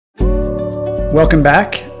Welcome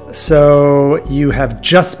back. So you have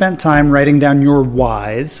just spent time writing down your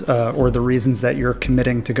whys, or the reasons that you're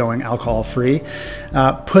committing to going alcohol free.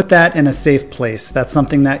 Put that in a safe place. That's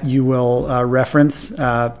something that you will reference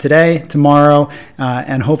today, tomorrow,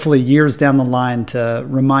 and hopefully years down the line to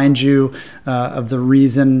remind you of the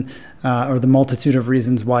reason or the multitude of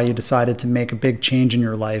reasons why you decided to make a big change in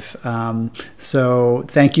your life. So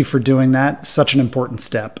thank you for doing that. Such an important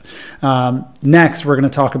step. Next, we're going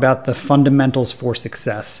to talk about the fundamentals for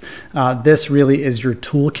success. This really is your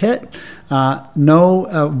toolkit.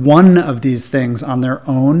 No one of these things on their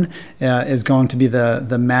own is going to be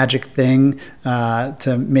the magic thing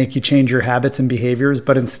to make you change your habits and behaviors,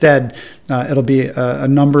 but instead it'll be a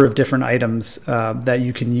number of different items that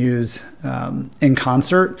you can use in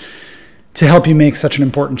concert to help you make such an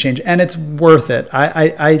important change. And it's worth it.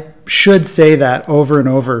 I should say that over and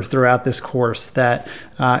over throughout this course, that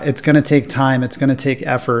it's going to take time, it's going to take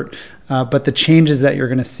effort, but the changes that you're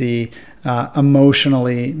going to see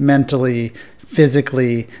emotionally, mentally,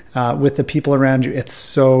 physically, with the people around you, it's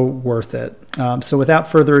so worth it. So without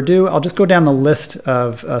further ado, I'll just go down the list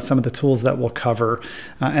of some of the tools that we'll cover,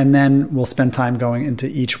 and then we'll spend time going into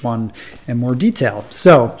each one in more detail.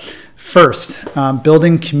 So first,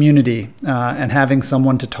 building community and having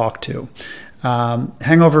someone to talk to.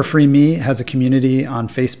 Hangover Free Me has a community on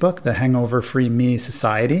Facebook, the Hangover Free Me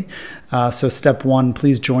Society. So step one,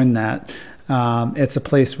 please join that. It's a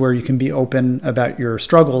place where you can be open about your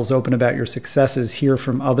struggles, open about your successes, hear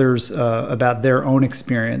from others about their own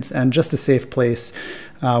experience, and just a safe place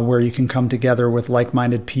where you can come together with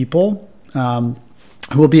like-minded people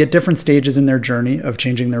who will be at different stages in their journey of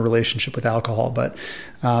changing their relationship with alcohol. But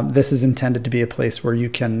this is intended to be a place where you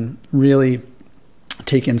can really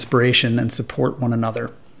take inspiration and support one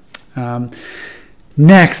another.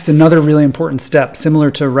 Next, another really important step, similar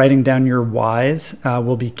to writing down your whys,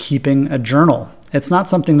 will be keeping a journal. It's not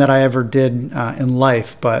something that I ever did in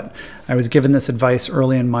life, but I was given this advice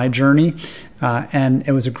early in my journey, and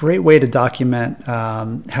it was a great way to document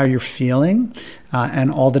how you're feeling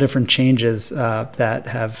and all the different changes that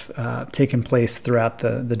have taken place throughout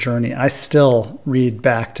the journey. I still read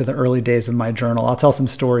back to the early days of my journal. I'll tell some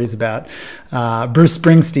stories about Bruce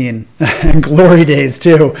Springsteen and glory days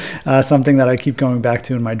too, something that I keep going back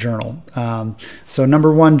to in my journal. So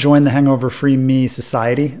number one, join the Hangover Free Me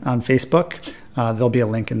Society on Facebook. There'll be a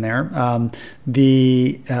link in there.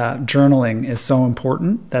 The journaling is so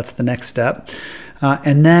important. That's the next step.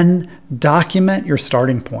 And then document your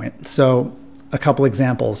starting point. So a couple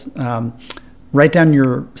examples. Write down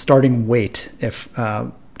your starting weight if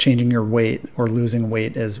changing your weight or losing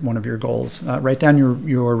weight is one of your goals. Write down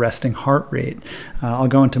your resting heart rate. I'll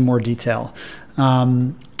go into more detail.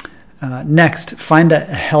 Next, find a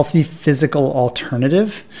healthy physical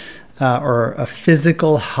alternative. Or a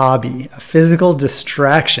physical hobby, a physical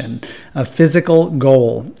distraction, a physical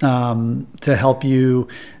goal to help you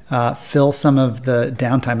fill some of the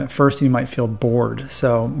downtime. At first, you might feel bored,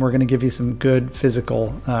 so we're going to give you some good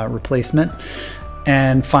physical replacement.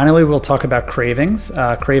 And finally, we'll talk about cravings.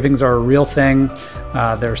 Cravings are a real thing.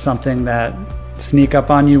 They're something that sneak up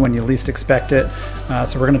on you when you least expect it.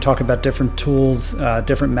 So we're going to talk about different tools,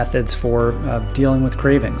 different methods for dealing with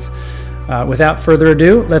cravings. Without further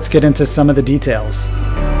ado, let's get into some of the details.